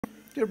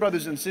Dear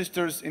brothers and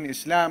sisters in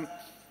Islam,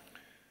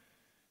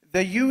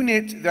 the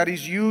unit that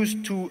is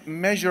used to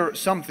measure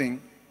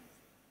something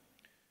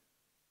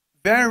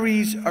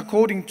varies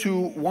according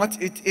to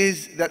what it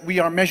is that we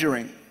are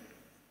measuring.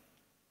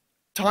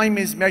 Time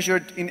is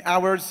measured in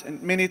hours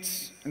and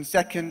minutes and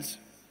seconds.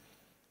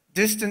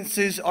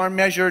 Distances are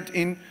measured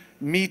in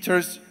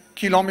meters,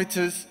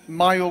 kilometers,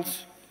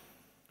 miles.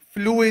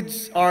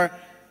 Fluids are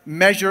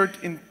measured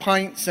in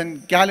pints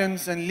and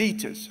gallons and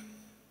liters.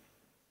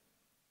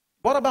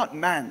 What about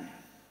man?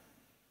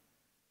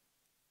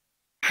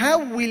 How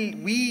will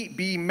we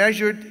be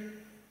measured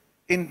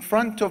in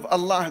front of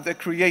Allah, the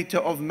creator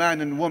of man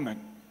and woman?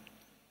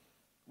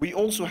 We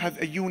also have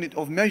a unit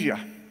of measure.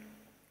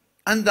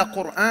 And the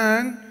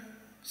Quran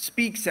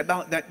speaks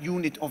about that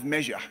unit of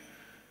measure.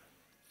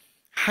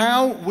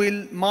 How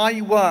will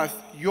my worth,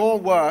 your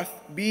worth,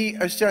 be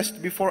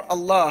assessed before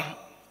Allah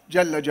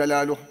Jalla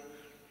Jalaluh?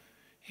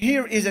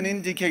 Here is an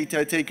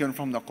indicator taken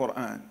from the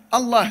Quran.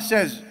 Allah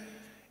says,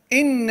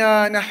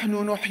 إِنَّا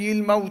نَحْنُ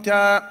نُحْيِي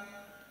الْمَوْتَى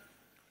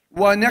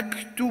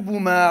وَنَكْتُبُ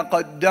مَا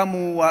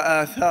قَدَّمُوا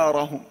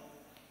وَآثَارَهُمْ.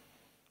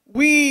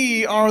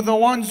 We are the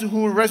ones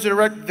who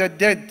resurrect the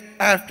dead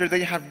after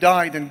they have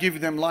died and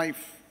give them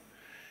life.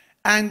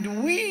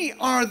 And we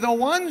are the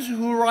ones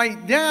who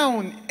write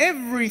down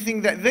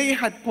everything that they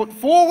had put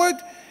forward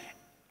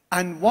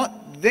and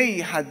what they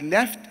had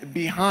left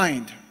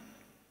behind.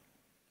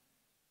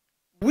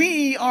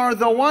 We are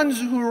the ones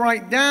who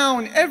write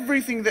down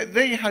everything that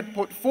they had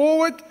put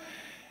forward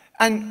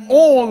and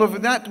all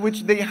of that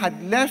which they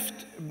had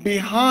left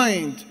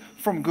behind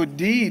from good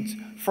deeds,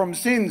 from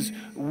sins.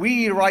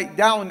 We write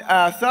down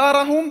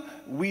atharahum,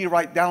 we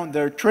write down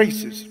their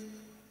traces.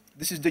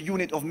 This is the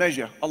unit of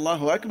measure.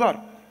 Allahu Akbar.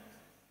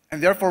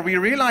 And therefore we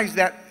realize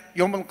that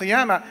Yawm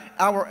al-Qiyamah,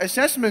 our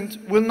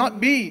assessment will not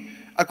be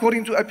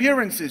according to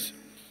appearances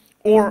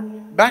or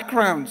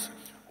backgrounds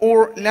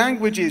or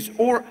languages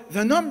or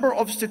the number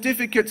of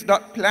certificates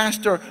that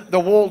plaster the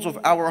walls of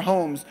our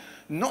homes.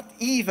 Not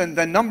even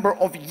the number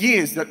of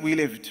years that we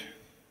lived.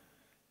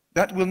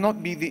 That will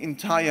not be the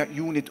entire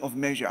unit of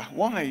measure.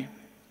 Why?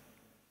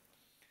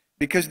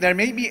 Because there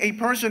may be a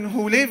person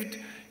who lived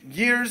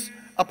years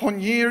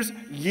upon years,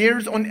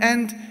 years on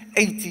end,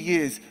 80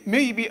 years,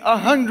 maybe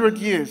 100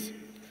 years.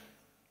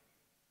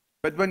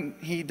 But when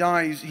he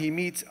dies, he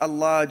meets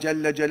Allah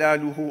Jalla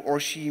Jalaluhu, or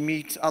she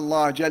meets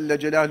Allah Jalla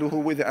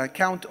Jalaluhu with a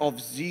count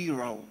of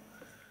 0.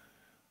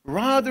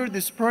 Rather,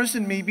 this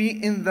person may be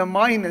in the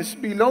minus,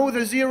 below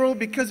the 0,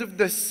 because of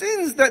the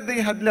sins that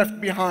they had left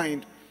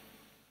behind.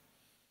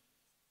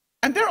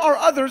 And there are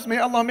others, may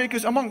Allah make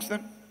us amongst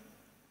them,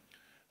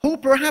 who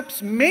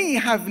perhaps may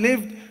have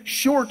lived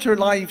shorter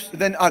lives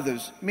than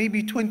others,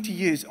 maybe 20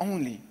 years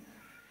only,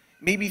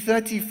 maybe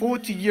 30,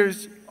 40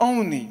 years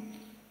only.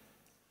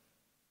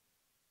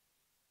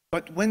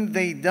 But when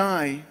they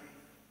die,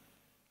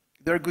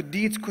 their good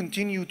deeds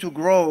continue to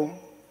grow,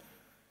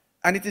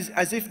 and it is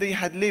as if they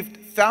had lived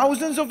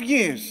thousands of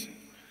years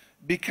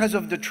because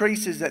of the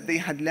traces that they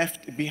had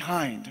left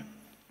behind.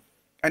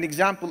 An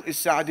example is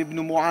Sa'd ibn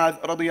Mu'adh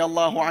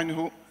radiyallahu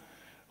anhu,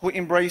 who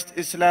embraced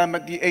Islam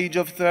at the age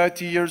of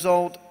 30 years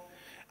old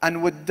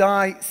and would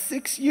die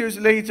 6 years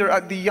later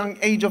at the young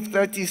age of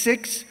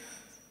 36.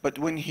 But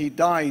when he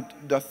died,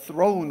 the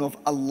throne of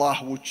Allah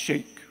would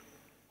shake.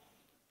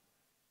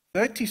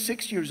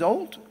 36 years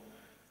old?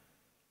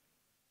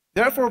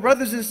 Therefore,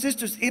 brothers and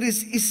sisters, it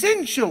is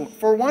essential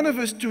for one of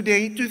us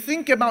today to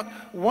think about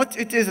what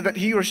it is that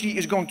he or she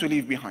is going to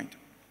leave behind.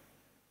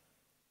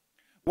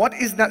 What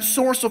is that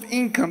source of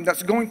income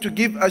that's going to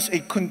give us a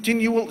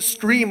continual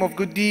stream of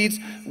good deeds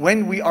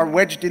when we are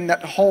wedged in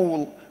that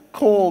hole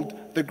called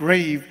the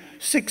grave,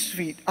 6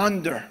 feet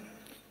under?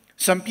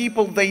 Some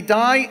people, they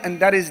die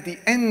and that is the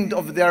end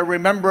of their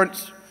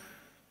remembrance.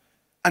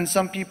 And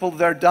some people,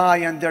 their die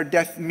and their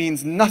death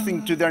means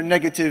nothing to their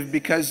negative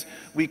because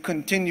we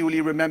continually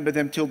remember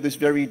them till this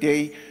very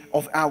day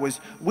of ours.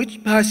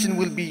 Which person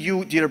will be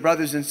you, dear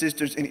brothers and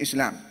sisters in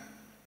Islam?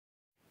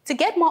 To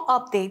get more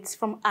updates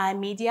from our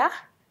media,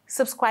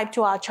 subscribe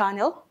to our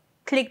channel,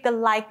 click the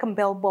like and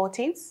bell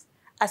buttons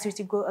as it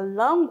will go a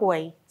long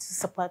way to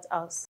support us.